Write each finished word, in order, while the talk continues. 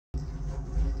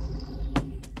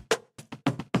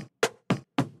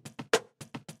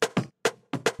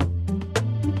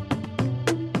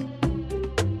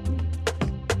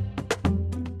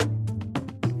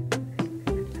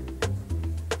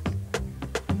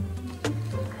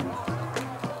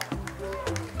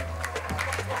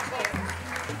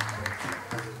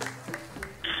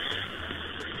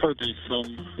for this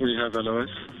we have LOS.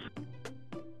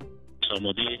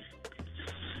 Somebody,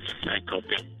 I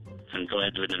copy and go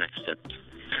ahead with the next step.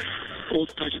 All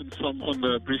stations on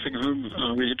the briefing room,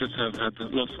 we just have had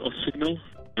loss of signal.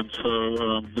 And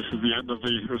so this is the end of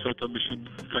the Rosetta mission.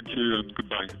 Thank you and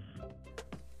goodbye.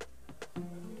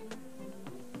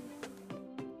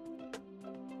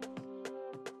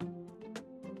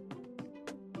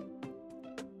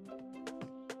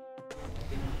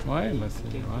 Ouais, bah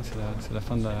c'est la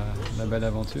fin de la belle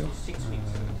aventure. Il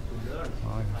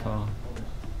va falloir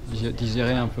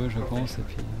digérer un peu, je pense, et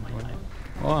puis voilà.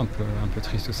 Oh, un peu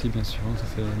triste aussi, bien sûr. Ça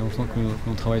fait longtemps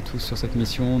qu'on travaille tous sur cette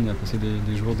mission. On a passé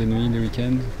des jours, des nuits, des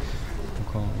week-ends.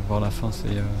 Donc voir la fin, c'est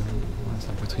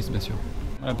un peu triste, bien sûr.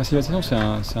 La passivation, c'est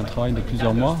un travail de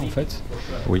plusieurs mois, en fait.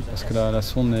 Oui. Parce que la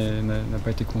sonde n'a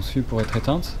pas été conçue pour être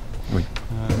éteinte. Oui.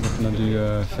 Donc on a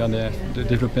dû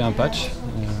développer un patch.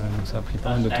 Donc ça a pris pas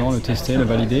mal de temps, le tester, le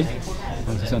valider.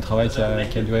 Donc c'est un travail qui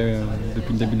a duré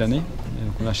depuis le début de l'année. Et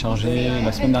donc on l'a chargé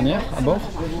la semaine dernière à bord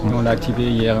et on l'a activé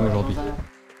hier et aujourd'hui.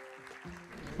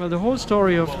 Well, the whole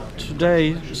story of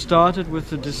today started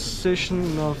with the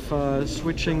decision of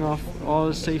switching off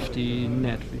all safety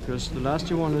net, because the last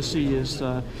you want to see is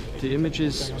the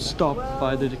images stopped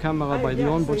by the camera, by the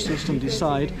onboard system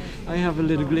decide I have a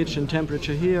little glitch in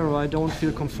temperature here, or I don't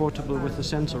feel comfortable with the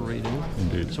sensor reading.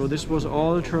 Indeed. So this was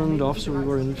all turned off, so we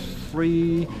were in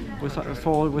free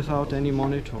fall without any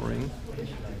monitoring.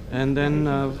 And then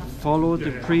followed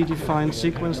the predefined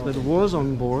sequence that was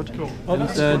on board,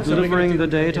 and delivering the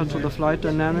data to the flight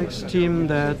dynamics team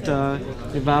that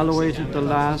evaluated the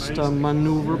last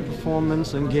maneuver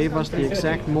performance and gave us the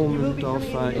exact moment of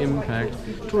impact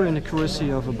to an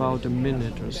accuracy of about a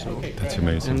minute or so. That's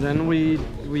amazing. And then we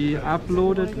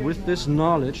uploaded with this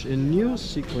knowledge a new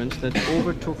sequence that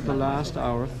overtook the last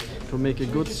hour to make a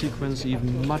good sequence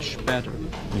even much better.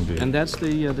 Indeed. And that's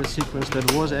the sequence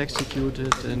that was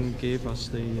executed and gave us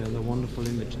the wonderful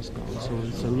images now. So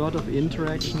it's a lot of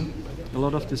interaction, a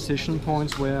lot of decision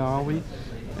points. Where are we?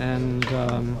 And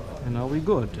are we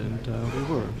good? And we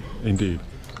were. Indeed.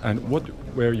 And what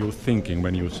were you thinking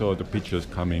when you saw the pictures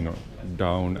coming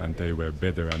down and they were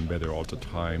better and better all the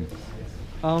time?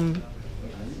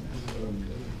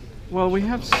 Well, we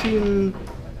have seen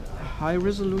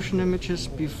high-resolution images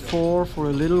before for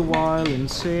a little while in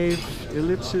safe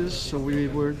ellipses, so we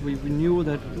knew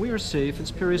that we are safe.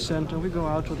 It's pericenter. We go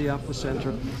out to the upper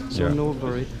center, so Yeah. no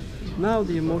worry. Now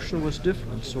the emotion was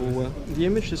different, so the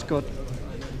images got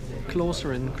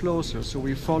closer and closer. So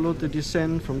we followed the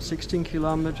descent from 16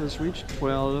 kilometers, reached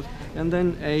 12, and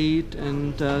then 8,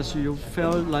 and so you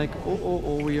felt like,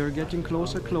 oh, we are getting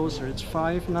closer. It's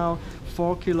 5 now,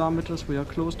 4 kilometers, we are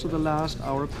close to the last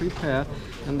hour, prepare.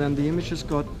 And then the images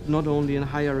got not only in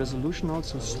higher resolution,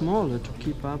 also smaller to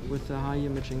keep up with the high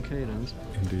imaging cadence.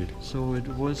 Indeed. So it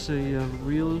was a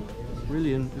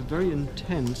very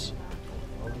intense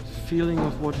feeling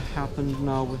of what happened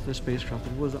now with the spacecraft.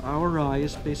 It was our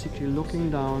eyes basically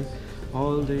looking down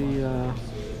all the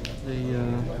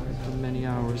many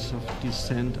hours of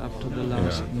descent up to the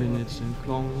last minutes, and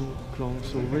clong.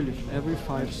 So really every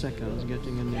 5 seconds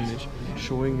getting an image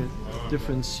showing a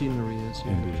different scenery as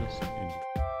you just.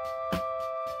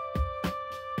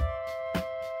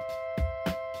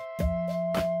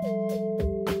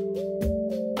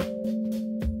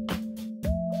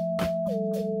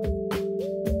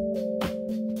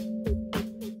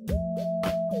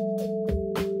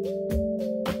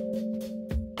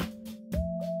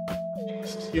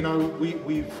 You know,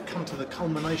 we've come to the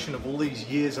culmination of all these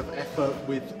years of effort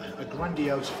with a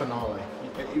grandiose finale.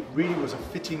 It really was a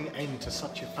fitting end to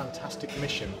such a fantastic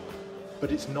mission,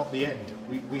 but it's not the end.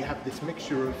 We have this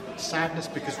mixture of sadness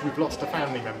because we've lost a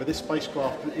family member. This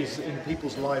spacecraft is in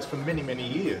people's lives for many, many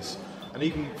years. And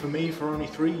even for me, for only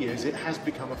 3 years, it has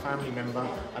become a family member,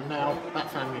 and now that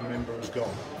family member is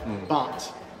gone.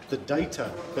 But the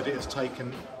data that it has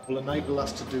taken will enable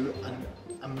us to do an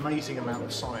amazing amount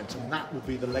of science, and that will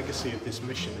be the legacy of this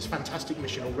mission. This fantastic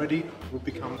mission already will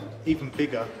become even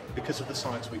bigger because of the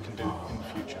science we can do in the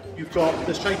future. You've got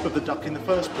the shape of the duck in the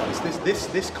first place.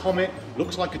 This comet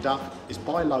looks like a duck, is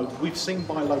bilobe. We've seen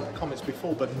bilobe comets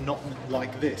before, but not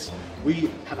like this. We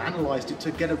have analysed it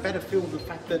to get a better feel of the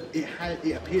fact that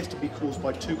it appears to be caused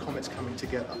by 2 comets coming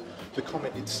together. The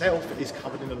comet itself is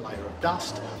covered in a layer of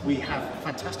dust. We have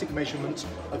fantastic measurements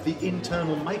of the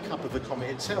internal makeup of the comet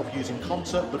itself using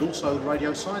but also the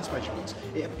radio science measurements.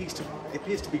 It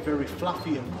appears to be very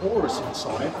fluffy and porous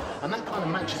inside, and that kind of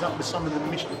matches up with some of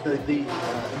the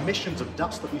emissions of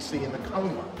dust that we see in the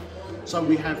coma. So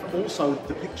we have also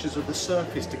the pictures of the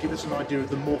surface to give us an idea of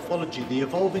the morphology, the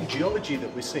evolving geology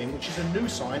that we're seeing, which is a new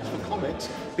science for comets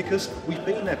because we've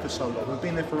been there for so long. We've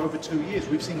been there for over 2 years.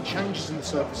 We've seen changes in the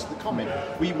surface of the comet.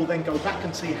 We will then go back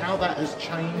and see how that has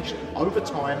changed over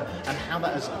time and how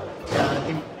that has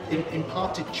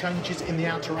imparted changes in the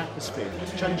outer atmosphere,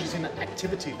 changes in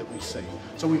activity that we see.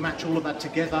 So we match all of that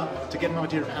together to get an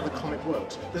idea of how the comet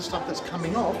works. The stuff that's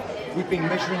coming off, we've been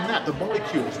measuring that, the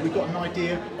molecules. We've got an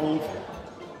idea of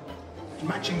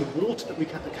matching the water that we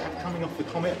have coming off the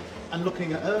comet and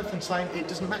looking at Earth and saying it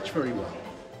doesn't match very well.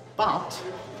 But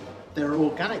there are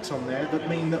organics on there that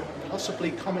mean that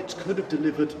possibly comets could have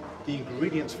delivered the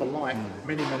ingredients for life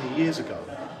many, many years ago.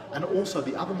 And also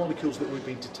the other molecules that we've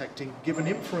been detecting give an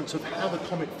inference of how the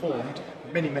comet formed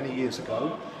many, many years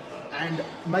ago, and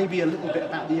maybe a little bit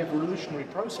about the evolutionary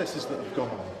processes that have gone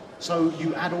on. So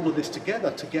you add all of this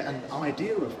together to get an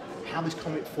idea of how this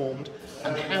comet formed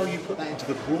and how you put that into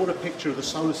the broader picture of the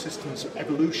solar system's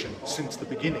evolution since the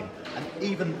beginning. And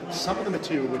even some of the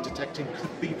material we're detecting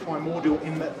could be primordial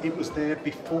in that it was there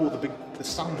before the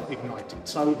sun ignited.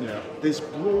 So there's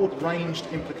broad-ranged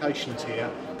implications here,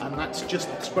 and that's just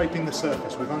scraping the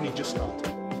surface. We've only just started.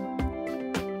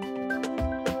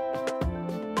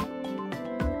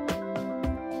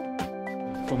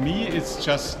 For me, it's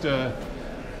just,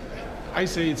 I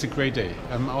say it's a great day.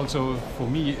 Also, for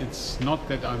me, it's not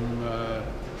that I'm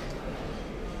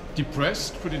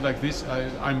depressed, put it like this.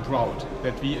 I'm proud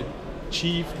that we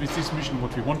achieved with this mission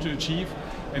what we want to achieve.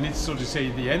 And it's, so to say,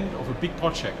 the end of a big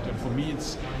project. And for me,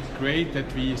 it's great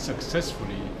that we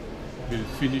successfully will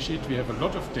finish it. We have a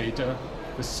lot of data.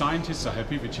 The scientists are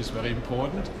happy, which is very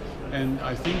important. And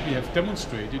I think we have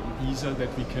demonstrated in ESA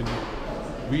that we can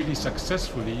really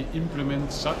successfully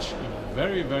implement such a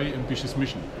very, very ambitious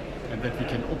mission, and that we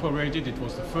can operate it. It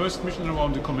was the first mission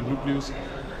around the comet nucleus.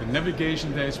 The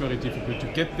navigation there is very difficult. To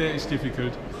get there is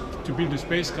difficult. To build a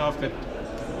spacecraft that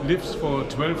lives for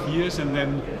 12 years and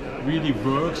then really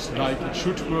works like it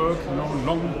should work,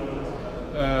 long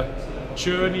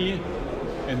journey,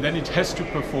 and then it has to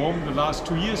perform the last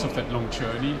 2 years of that long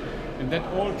journey. And that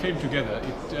all came together.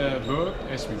 It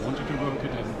worked as we wanted to work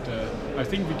it, and I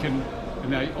think we can.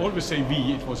 And I always say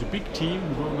we, it was a big team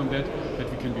working on that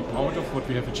we can be proud of what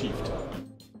we have achieved.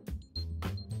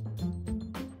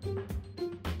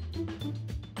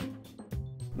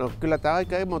 No kyllä tämä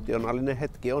aika emotionaalinen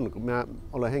hetki on, kun mä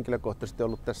olen henkilökohtaisesti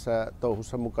ollut tässä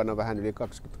touhussa mukana vähän yli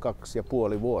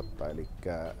 22,5 vuotta, eli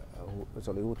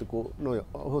se oli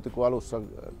huhtikuun alussa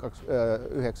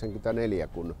 1994,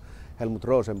 kun Helmut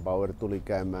Rosenbauer tuli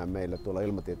käymään meillä tuolla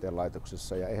Ilmatieteen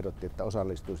laitoksessa ja ehdotti, että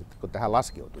osallistuisitteko tähän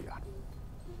laskeutujaan.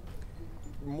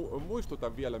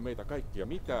 Muistutan vielä meitä kaikkia,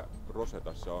 mitä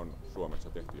Rosetassa on Suomessa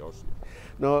tehtyjä osia?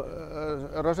 No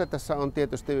Rosetassa on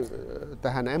tietysti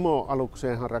tähän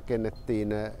emo-alukseenhan rakennettiin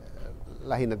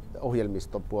lähinnä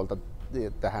ohjelmiston puolta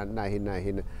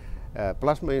näihin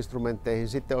plasmainstrumentteihin.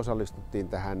 Sitten osallistuttiin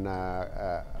tähän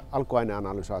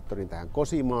alkuaineanalysaattoriin, tähän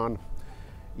Cosimaan,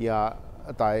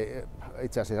 tai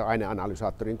itse asiassa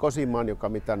aineanalysaattorin Cosimaan, joka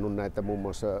on mitannut näitä, muun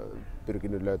muassa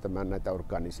pyrkinyt löytämään näitä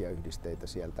orgaanisia yhdisteitä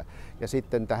sieltä. Ja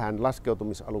sitten tähän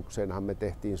laskeutumisalukseenhan me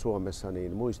tehtiin Suomessa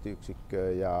niin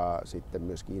muistiyksikköä ja sitten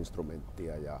myöskin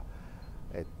instrumenttia.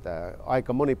 Että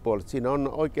aika monipuolista. Siinä on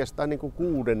oikeastaan niin kuin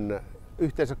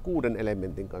yhteensä 6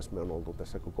 elementin kanssa me on oltu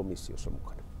tässä koko missiossa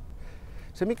mukana.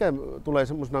 Se mikä tulee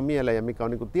semmoisena mieleen ja mikä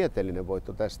on niin kuin tieteellinen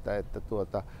voitto tästä, että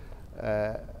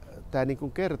tämä niin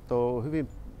kuin kertoo hyvin,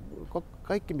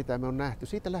 kaikki mitä me on nähty,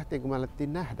 siitä lähtien kun me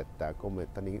alettiin nähdä tämä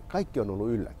komeetta, niin kaikki on ollut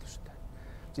yllätystä.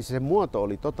 Siis se muoto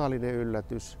oli totaalinen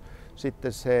yllätys,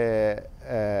 sitten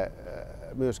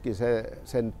myöskin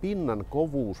sen pinnan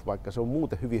kovuus, vaikka se on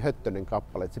muuten hyvin höttönen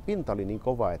kappale, että se pinta oli niin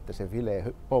kova, että se file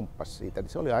pomppasi siitä, niin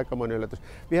se oli aikamoinen yllätys.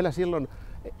 Vielä silloin,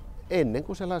 ennen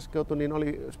kuin se laskeutui, niin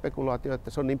oli spekulaatio, että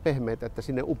se on niin pehmeitä, että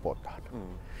sinne upotaan.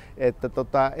 Että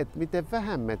miten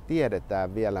vähän me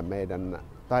tiedetään vielä meidän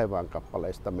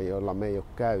taivaankappaleista, joilla me ei ole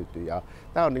käyty. Ja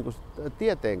tämä on niin kuin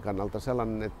tieteen kannalta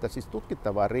sellainen, että siis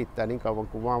tutkittavaa riittää niin kauan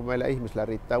kuin vaan meillä ihmisillä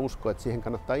riittää usko, että siihen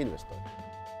kannattaa investoida.